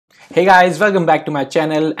Hey guys, welcome back to my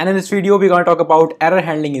channel, and in this video we're going to talk about error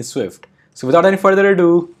handling in Swift. So without any further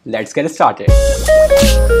ado, let's get started.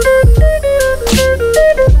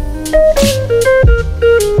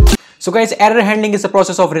 So guys, error handling is the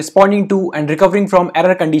process of responding to and recovering from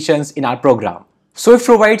error conditions in our program. Swift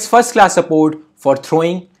provides first-class support for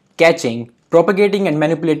throwing, catching, propagating and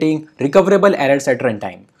manipulating recoverable errors at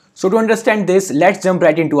runtime. So to understand this, let's jump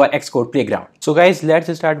right into our Xcode playground. So guys,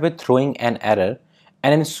 let's start with throwing an error.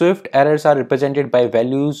 And in Swift, errors are represented by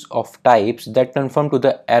values of types that conform to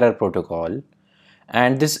the error protocol.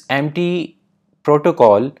 And this empty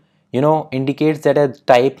protocol, indicates that a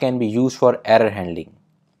type can be used for error handling.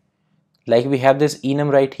 Like we have this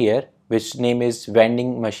enum right here, which name is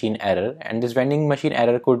vending machine error. And this vending machine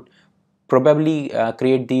error could probably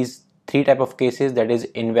create these three type of cases, that is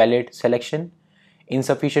invalid selection,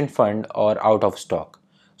 insufficient fund, or out of stock.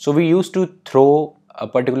 So we used to throw a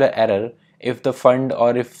particular error if the fund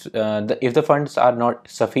or if the funds are not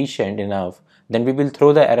sufficient enough, then we will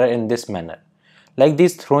throw the error in this manner. Like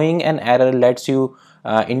this, throwing an error lets you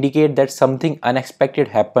indicate that something unexpected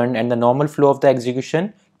happened and the normal flow of the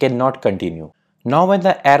execution cannot continue. Now when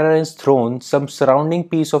the error is thrown, some surrounding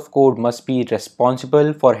piece of code must be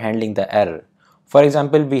responsible for handling the error. For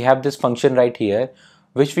example, we have this function right here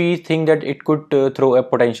which we think that it could throw a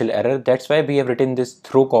potential error. That's why we have written this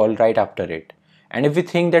throw call right after it. And if we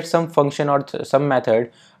think that some function or some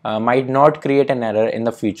method might not create an error in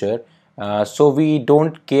the future, so we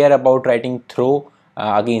don't care about writing throw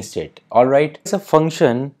against it. Alright, it's a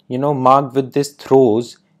function marked with this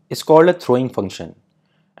throws is called a throwing function,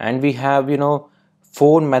 and we have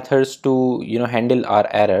four methods to handle our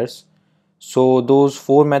errors. So those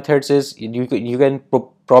four methods is you can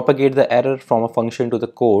propagate the error from a function to the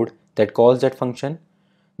code that calls that function.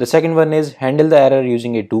 The second one is handle the error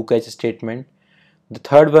using a do catch statement. The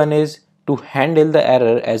third one is to handle the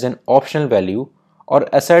error as an optional value or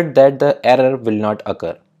assert that the error will not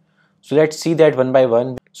occur. So let's see that one by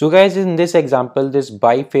one. So guys, in this example, this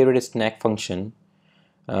buy favorite snack function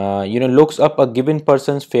looks up a given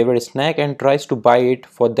person's favorite snack and tries to buy it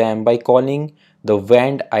for them by calling the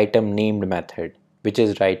vend item named method, which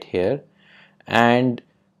is right here. And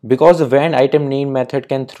because the vend item named method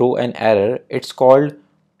can throw an error, it's called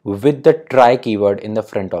with the try keyword in the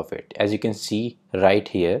front of it, as you can see right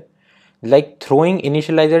here. Like throwing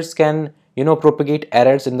initializers can propagate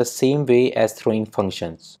errors in the same way as throwing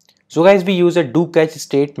functions. So guys, we use a do catch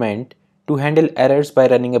statement to handle errors by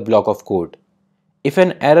running a block of code. If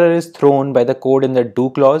an error is thrown by the code in the do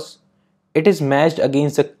clause, it is matched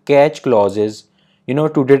against the catch clauses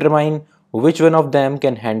to determine which one of them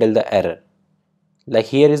can handle the error. Like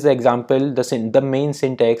here is the example, the main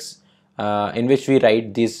syntax in which we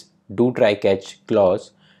write this do try catch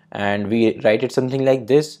clause, and we write it something like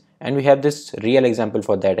this, and we have this real example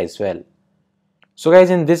for that as well. So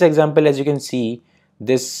guys, in this example, as you can see,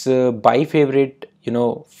 this buy favorite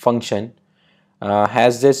function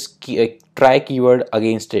has this try keyword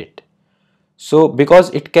against it. So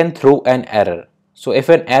because it can throw an error, so if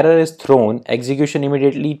an error is thrown, execution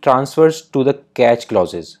immediately transfers to the catch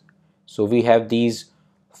clauses. So we have these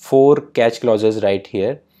four catch clauses right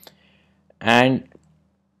here, and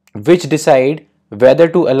which decide whether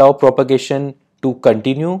to allow propagation to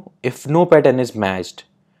continue if no pattern is matched.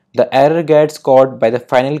 The error gets caught by the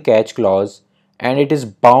final catch clause and it is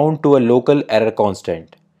bound to a local error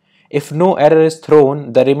constant. If no error is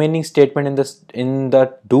thrown, the remaining statement in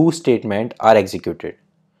the do statement are executed.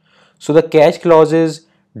 So the catch clauses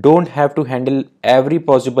don't have to handle every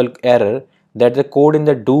possible error that the code in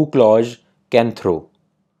the do clause can throw.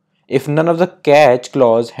 If none of the catch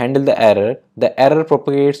clause handle the error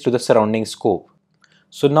propagates to the surrounding scope.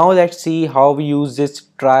 So now let's see how we use this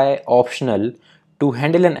try optional to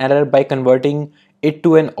handle an error by converting it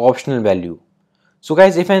to an optional value. So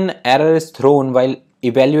guys, if an error is thrown while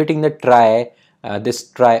evaluating the try, this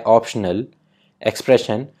try optional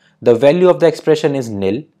expression, the value of the expression is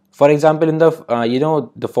nil. For example, in the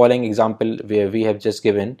the following example where we have just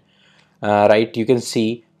given, right, you can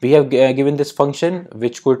see we have given this function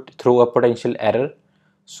which could throw a potential error.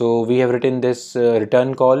 So we have written this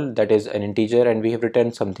return call, that is an integer, and we have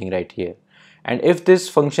written something right here. And if this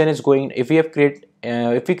function is going, if we create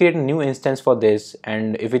a new instance for this,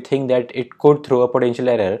 and if we think that it could throw a potential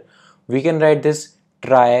error, we can write this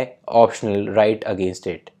try optional right against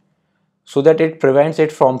it, so that it prevents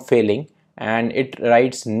it from failing, and it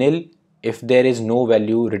writes nil if there is no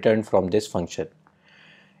value returned from this function.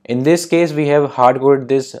 In this case, we have hard-coded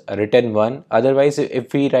this return 1. Otherwise,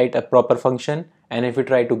 if we write a proper function and if we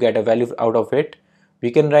try to get a value out of it, we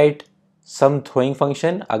can write some throwing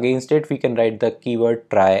function against it. We can write the keyword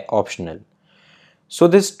try optional. So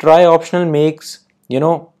this try optional makes,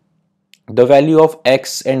 the value of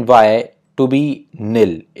x and y to be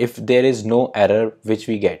nil if there is no error which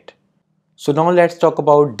we get. So now let's talk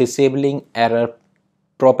about disabling error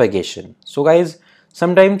propagation. So guys,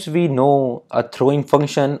 sometimes we know a throwing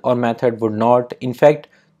function or method would not in fact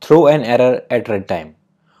throw an error at runtime.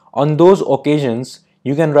 On those occasions,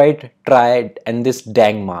 you can write try and this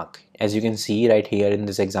dang mark, as you can see right here in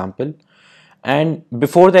this example, and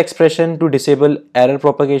before the expression to disable error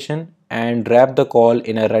propagation and wrap the call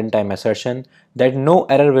in a runtime assertion that no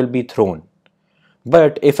error will be thrown.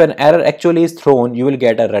 But if an error actually is thrown, you will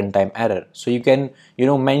get a runtime error. So you can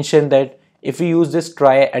mention that if we use this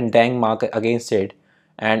try and dang mark against it,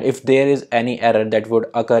 and if there is any error that would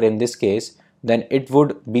occur in this case, then it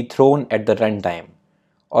would be thrown at the runtime.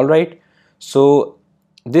 Alright, so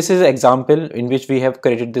this is an example in which we have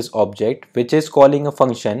created this object which is calling a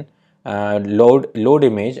function load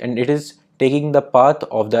image, and it is taking the path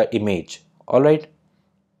of the image. Alright,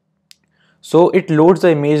 so it loads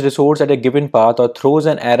the image resource at a given path or throws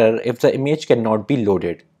an error if the image cannot be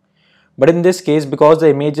loaded. But in this case, because the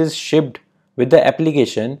image is shipped with the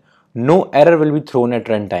application, no error will be thrown at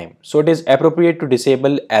runtime. So it is appropriate to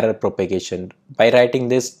disable error propagation by writing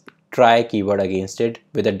this try keyword against it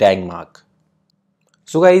with a dang mark.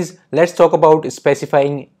 So guys, let's talk about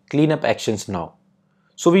specifying cleanup actions now.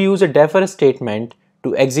 So we use a defer statement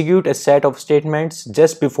to execute a set of statements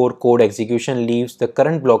just before code execution leaves the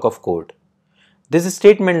current block of code. This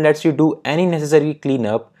statement lets you do any necessary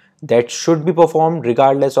cleanup that should be performed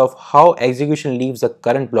regardless of how execution leaves the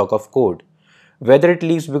current block of code, whether it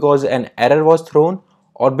leaves because an error was thrown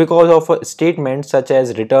or because of a statement such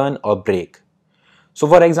as return or break. So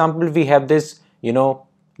for example, we have this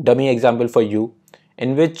dummy example for you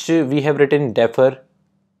in which we have written defer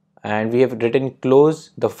and we have written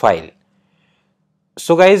close the file.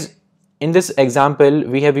 So guys, in this example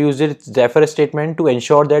we have used its defer statement to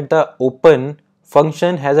ensure that the open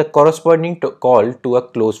function has a corresponding call to a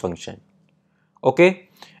close function. Okay,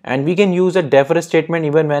 and we can use a defer statement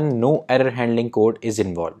even when no error handling code is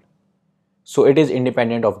involved. So it is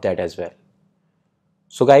independent of that as well.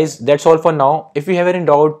 So guys, that's all for now. If you have any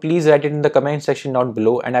doubt, please write it in the comment section down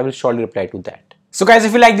below and I will surely reply to that. So guys,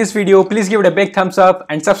 if you like this video, please give it a big thumbs up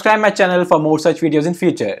and subscribe my channel for more such videos in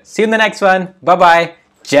future. See you in the next one. Bye bye.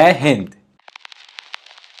 Jai Hind.